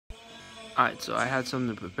Alright, so I had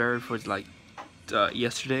something prepared for like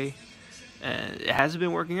yesterday, and it hasn't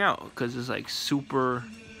been working out because it's like super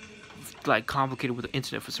like complicated with the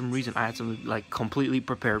internet for some reason. I had something like completely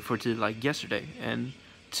prepared for to like yesterday, and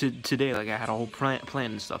today like I had a whole plan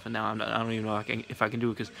and stuff, and now I don't even know if I can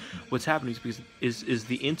do it because what's happening is because is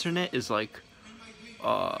the internet is like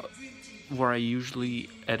uh where I usually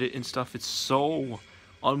edit and stuff. It's so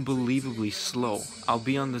unbelievably slow. I'll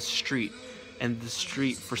be on the street, and the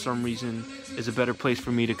street for some reason is a better place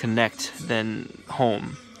for me to connect than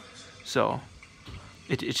home. So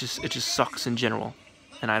it just sucks in general,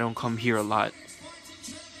 and I don't come here a lot.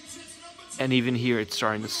 And even here, it's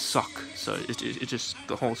starting to suck. So it just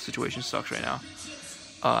the whole situation sucks right now.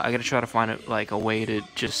 I gotta try to find like a way to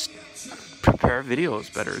just prepare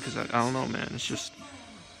videos better because I don't know, man.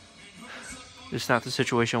 It's not the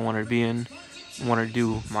situation I wanted to be in. I want to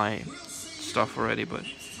do my stuff already, but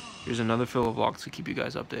here's another filler vlog to keep you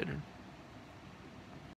guys updated.